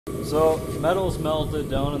So metal's melted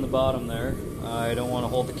down in the bottom there. I don't want to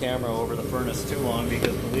hold the camera over the furnace too long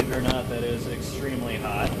because believe it or not, that is extremely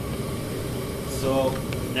hot. So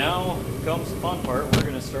now comes the fun part. We're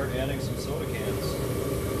going to start adding some soda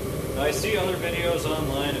cans. Now I see other videos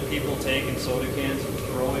online of people taking soda cans and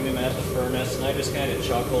throwing them at the furnace, and I just kind of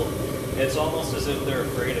chuckle. It's almost as if they're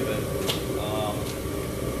afraid of it.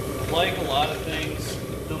 Like a lot of things,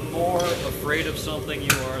 the more afraid of something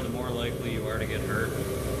you are, the more likely you are to get hurt.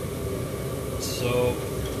 So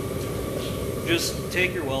just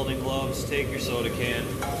take your welding gloves, take your soda can,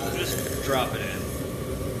 just drop it in.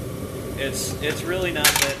 It's really not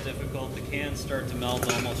that difficult. The cans start to melt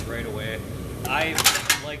almost right away. I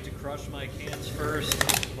like to crush my cans first,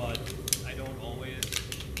 but I don't always.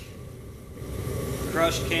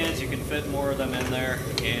 Crushed cans, you can fit more of them in there,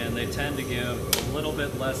 and they tend to give a little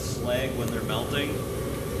bit less slag when they're melting.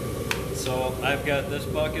 So I've got this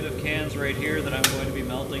bucket of cans right here that I'm going to be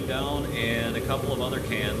melting down, and a couple of other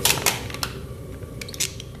cans.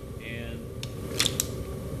 And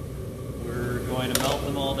we're going to melt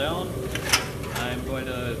them all down. I'm going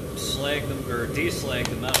to slag them, or deslag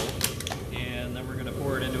the metal, and then we're going to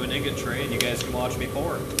pour it into an ingot tray, and you guys can watch me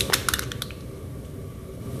pour.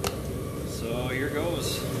 So here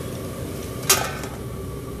goes.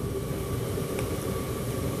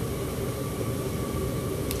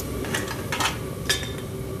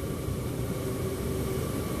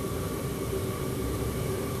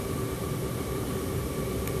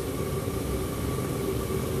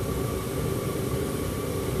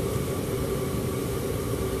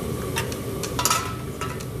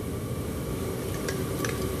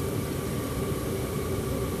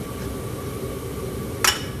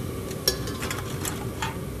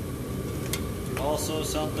 Also,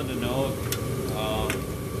 something to note,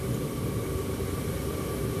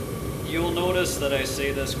 you'll notice that I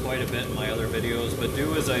say this quite a bit in my other videos, but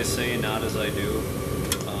do as I say, not as I do.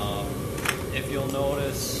 If you'll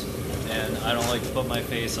notice, and I don't like to put my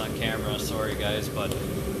face on camera, sorry guys, but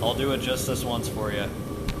I'll do it just this once for you.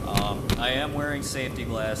 I am wearing safety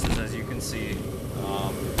glasses, as you can see.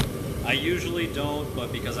 I usually don't,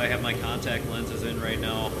 but because I have my contact lenses in right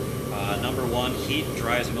now, number one, heat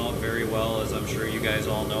dries them out very well, as I'm sure you guys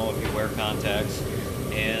all know if you wear contacts.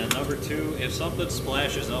 And number two, if something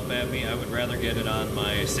splashes up at me, I would rather get it on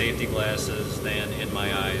my safety glasses than in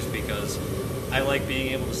my eyes, because I like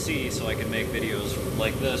being able to see so I can make videos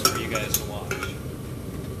like this for you guys to watch.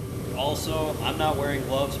 Also, I'm not wearing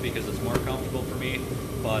gloves because it's more comfortable for me,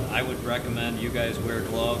 but I would recommend you guys wear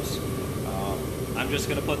gloves. I'm just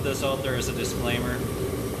going to put this out there as a disclaimer.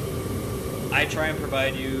 I try and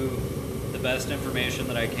provide you the best information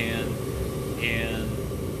that I can, and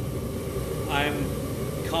I'm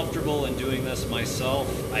comfortable in doing this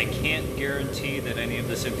myself. I can't guarantee that any of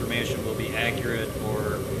this information will be accurate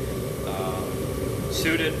or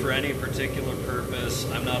suited for any particular purpose.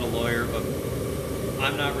 I'm not a lawyer, but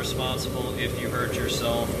I'm not responsible if you hurt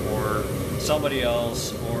yourself or somebody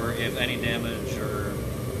else, or if any damage or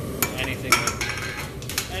anything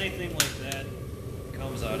like that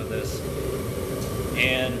comes out of this.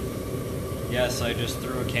 And yes, I just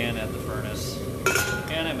threw a can at the furnace,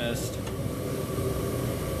 and I missed.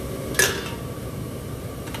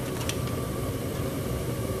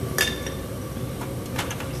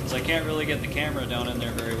 Since I can't really get the camera down in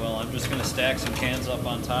there very well, I'm just going to stack some cans up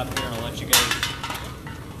on top here, and I'll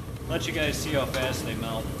let you guys see how fast they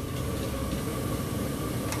melt.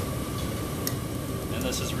 And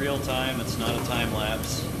this is real time, it's not a time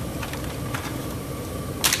lapse.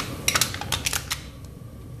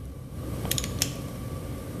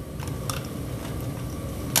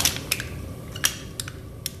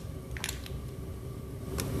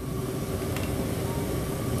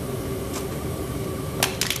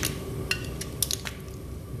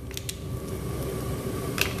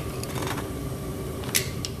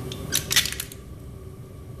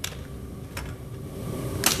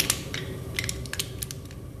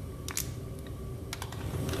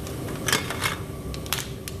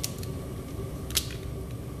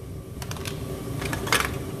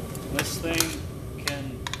 This thing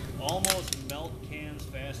can almost melt cans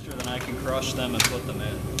faster than I can crush them and put them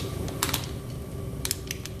in.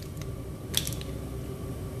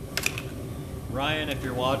 Ryan, if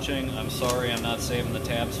you're watching, I'm sorry I'm not saving the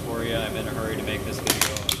tabs for you. I'm in a hurry to make this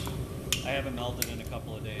video. I haven't melted in a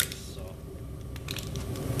couple of days, so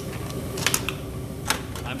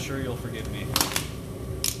I'm sure you'll forgive me.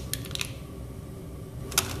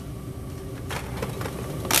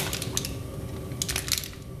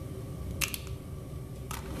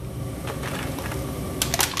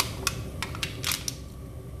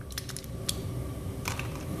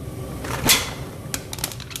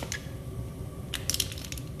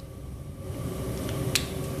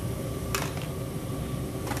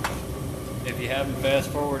 you haven't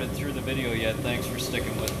fast forwarded through the video yet, thanks for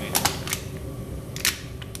sticking with me.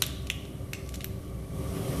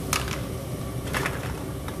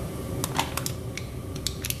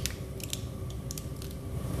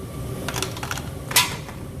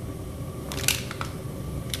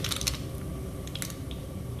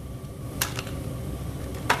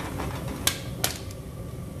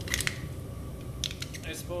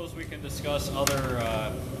 I suppose we can discuss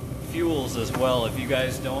other fuels as well. If you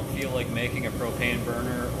guys don't feel like making a propane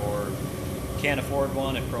burner or can't afford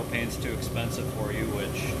one, if propane's too expensive for you,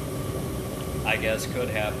 which I guess could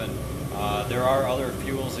happen, there are other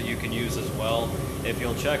fuels that you can use as well. If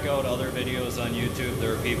you'll check out other videos on YouTube,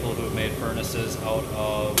 there are people who have made furnaces out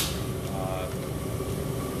of,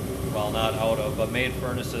 well, not out of, but made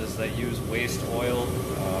furnaces that use waste oil,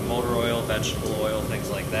 motor oil, vegetable oil, things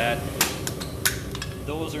like that.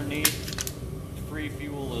 Those are neat, free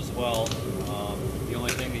fuel as well. The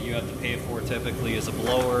only thing that you have to pay for typically is a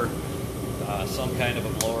blower, some kind of a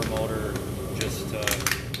blower motor, just to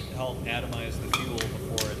help atomize the fuel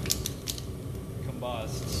before it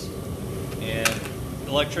combusts. And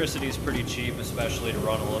electricity is pretty cheap, especially to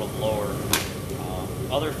run a little blower.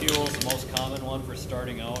 Other fuels, the most common one for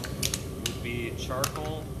starting out would be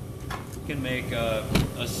charcoal. You can make a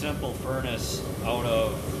simple furnace out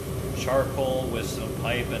of charcoal with some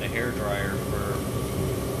pipe and a hairdryer for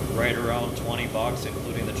right around 20 bucks,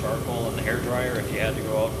 including the charcoal and the hairdryer if you had to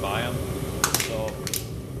go out and buy them. So,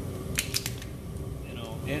 you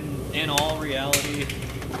know, in all reality,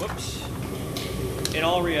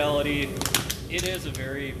 it is a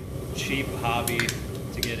very cheap hobby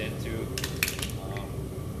to get into.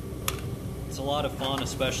 It's a lot of fun,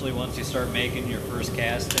 especially once you start making your first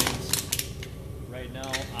castings. Right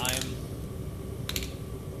now, I'm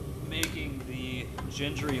making the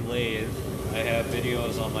gingery lathe. I have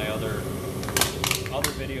videos on my other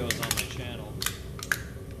videos on my channel.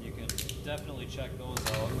 You can definitely check those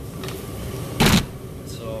out.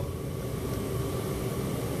 So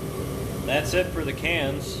that's it for the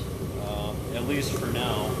cans, at least for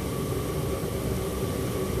now.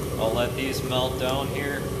 I'll let these melt down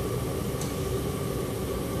here,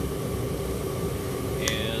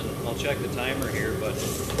 and I'll check the timer here, but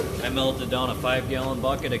I melted down a 5-gallon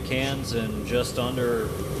bucket of cans in just under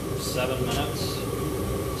 7 minutes.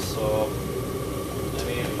 So, I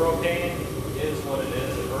mean, propane is what it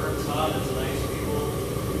is. It burns hot, it's a nice fuel.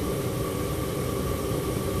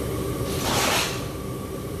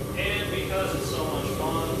 And because it's so much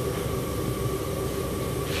fun,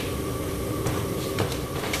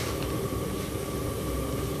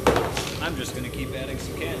 I'm just going to keep adding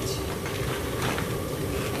some cans.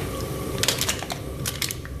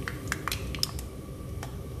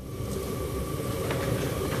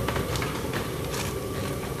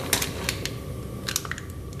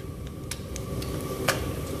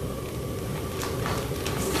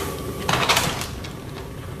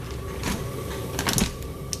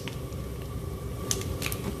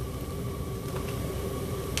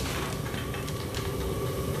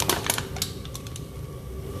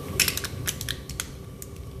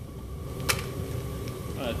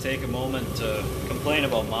 Take a moment to complain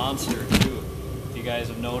about Monster too. If you guys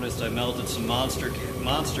have noticed, I melted some Monster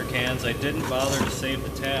cans. I didn't bother to save the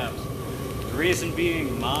tabs. The reason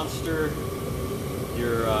being, Monster,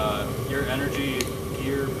 your energy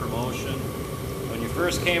gear promotion, when you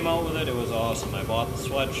first came out with it, it was awesome. I bought the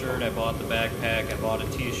sweatshirt, I bought the backpack, I bought a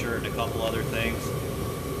t-shirt, and a couple other things.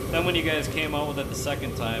 Then when you guys came out with it the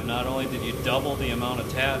second time, not only did you double the amount of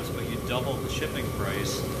tabs, but you doubled the shipping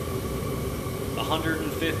price.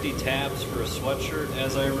 150 tabs for a sweatshirt,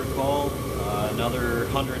 as I recall, another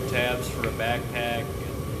 100 tabs for a backpack,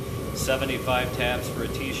 75 tabs for a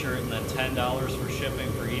t-shirt, and then $10 for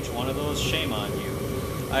shipping for each one of those. Shame on you.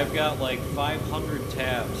 I've got like 500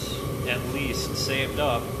 tabs at least saved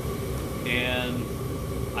up, and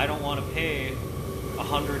I don't want to pay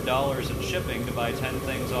 $100 in shipping to buy 10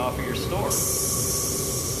 things off of your store.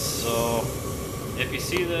 So if you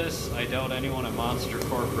see this, I doubt anyone at Monster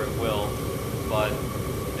Corporate will. But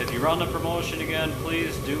if you run the promotion again,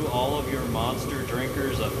 please do all of your Monster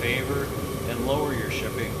drinkers a favor and lower your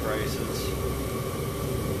shipping prices.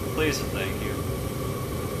 Please and thank you.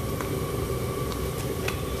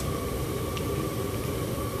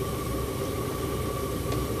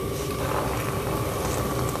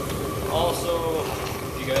 Also,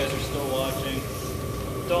 if you guys are still watching,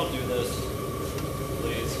 don't do this,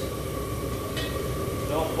 please.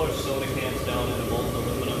 Don't push soda cans down into molten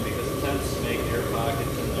aluminum because it tends to make air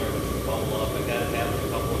pockets in there which will bubble up. I've had it happen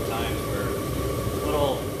a couple of times where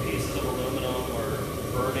little pieces of aluminum or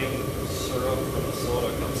burning syrup from the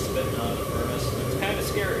soda comes spitting out of the furnace. It's kind of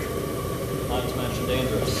scary.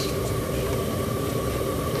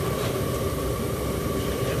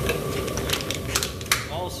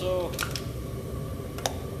 video,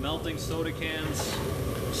 melting soda cans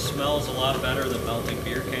smells a lot better than melting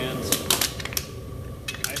beer cans.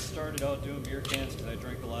 I started out doing beer cans because I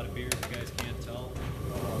drink a lot of beer, if you guys can't tell.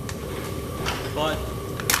 But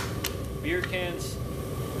beer cans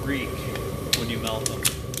reek when you melt them,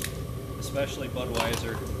 especially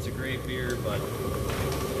Budweiser. It's a great beer, but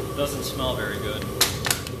it doesn't smell very good.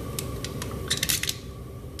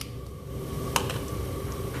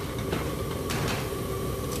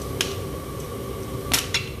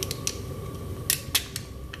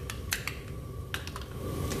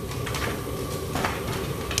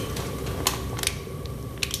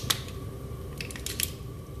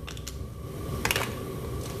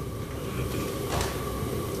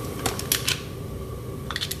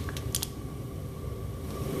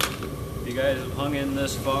 If you guys have hung in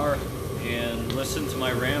this far and listened to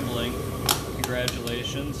my rambling,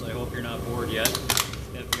 congratulations. I hope you're not bored yet.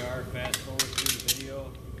 If you are, fast forward through the video.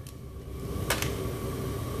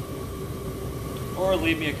 Or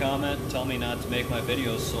leave me a comment and tell me not to make my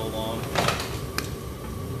videos so long.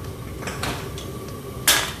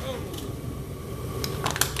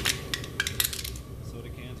 Soda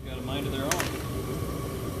cans got a mind of their own.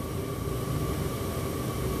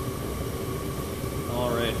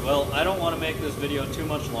 Alright, well, I don't want to make this video too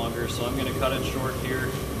much longer, so I'm going to cut it short here.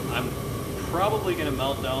 I'm probably going to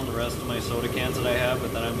melt down the rest of my soda cans that I have,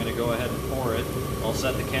 but then I'm going to go ahead and pour it. I'll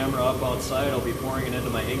set the camera up outside. I'll be pouring it into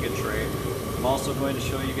my ingot tray. I'm also going to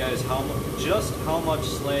show you guys just how much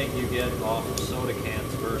slag you get off of soda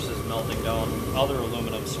cans versus melting down other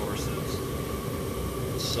aluminum sources.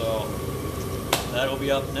 So that'll be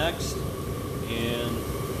up next, and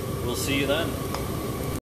we'll see you then.